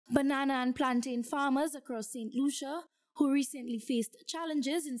Banana and plantain farmers across Saint Lucia, who recently faced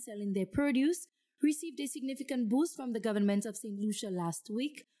challenges in selling their produce, received a significant boost from the government of Saint Lucia last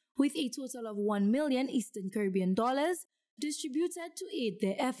week, with a total of 1 million Eastern Caribbean dollars distributed to aid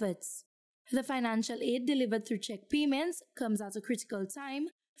their efforts. The financial aid delivered through check payments comes at a critical time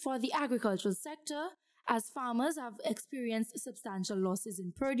for the agricultural sector, as farmers have experienced substantial losses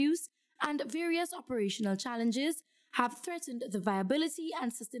in produce and various operational challenges have threatened the viability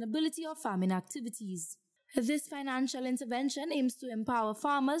and sustainability of farming activities. This financial intervention aims to empower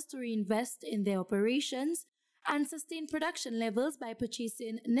farmers to reinvest in their operations and sustain production levels by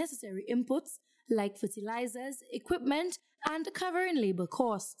purchasing necessary inputs like fertilizers, equipment, and covering labor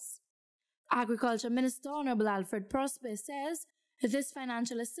costs. Agriculture Minister Honorable Alfred Prosper says this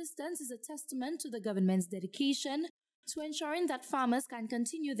financial assistance is a testament to the government's dedication to ensuring that farmers can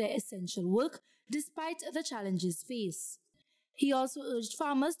continue their essential work despite the challenges faced. He also urged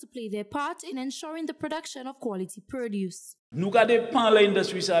farmers to play their part in ensuring the production of quality produce. Nous gardons pas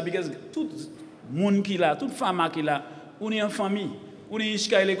l'industrie ça parce que tout monde qui là, toute femme qui là, on est en famille, on est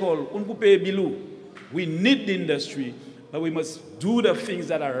jusqu'à l'école, on peut payer bilou. We need the industry, but we must do the things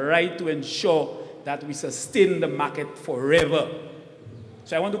that are right to ensure that we sustain the market forever.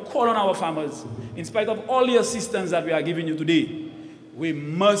 So I want to call on our farmers, in spite of all the assistance that we are giving you today, we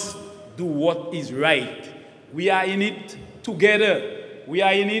must do what is right. We are in it together. We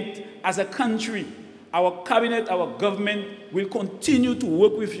are in it as a country. Our cabinet, our government will continue to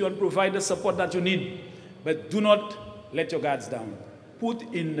work with you and provide the support that you need. But do not let your guards down. Put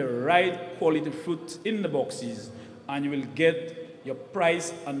in the right quality fruit in the boxes and you will get your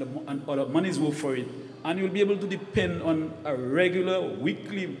price and the money's worth for it. And you'll be able to depend on a regular,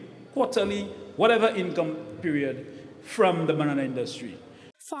 weekly, quarterly, whatever income period from the banana industry.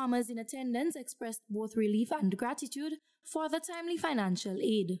 Farmers in attendance expressed both relief and gratitude for the timely financial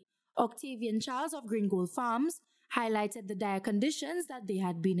aid. Octavian Charles of Green Gold Farms highlighted the dire conditions that they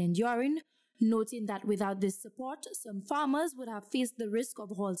had been enduring, noting that without this support, some farmers would have faced the risk of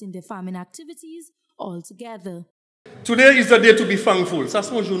halting their farming activities altogether. Today is the day to be thankful. Ça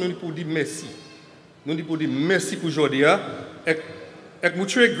c'est un jour nous pour dire merci. Nous pour dire merci pour aujourd'hui et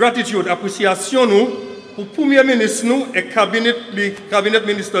montrer gratitude, appréciation nous pour premier ministre nous et cabinet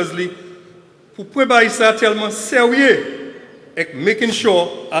ministers li pour préparer ça tellement sérieux et making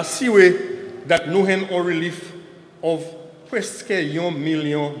sure assurer that nous have a relief of presque $1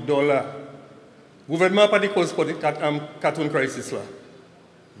 million. Gouvernement pas de cause pour carton crisis là.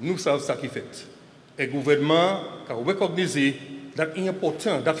 Nous savons ça qui fait. Et gouvernement a reconnu that c'est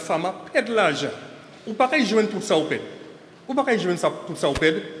important that farmer paie de l'argent. Ou pas qu'à joindre tout ça au paie. Ou pas qu'à joindre tout ça au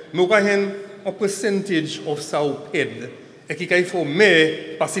paie, mais on a un percentage of ça au paie et qui qu'il faut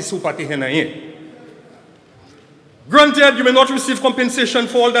mais passer sous pas rien. Granted, you may not receive compensation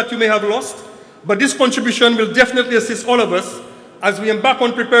for all that you may have lost, but this contribution will definitely assist all of us as we embark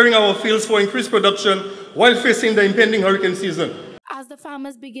on preparing our fields for increased production while facing the impending hurricane season. As the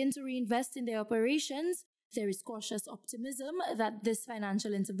farmers begin to reinvest in their operations, there is cautious optimism that this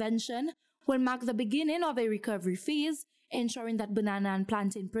financial intervention will mark the beginning of a recovery phase, ensuring that banana and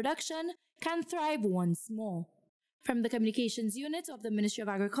plantain production can thrive once more. From the Communications Unit of the Ministry of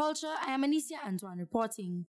Agriculture, I am Anicia Antoine reporting.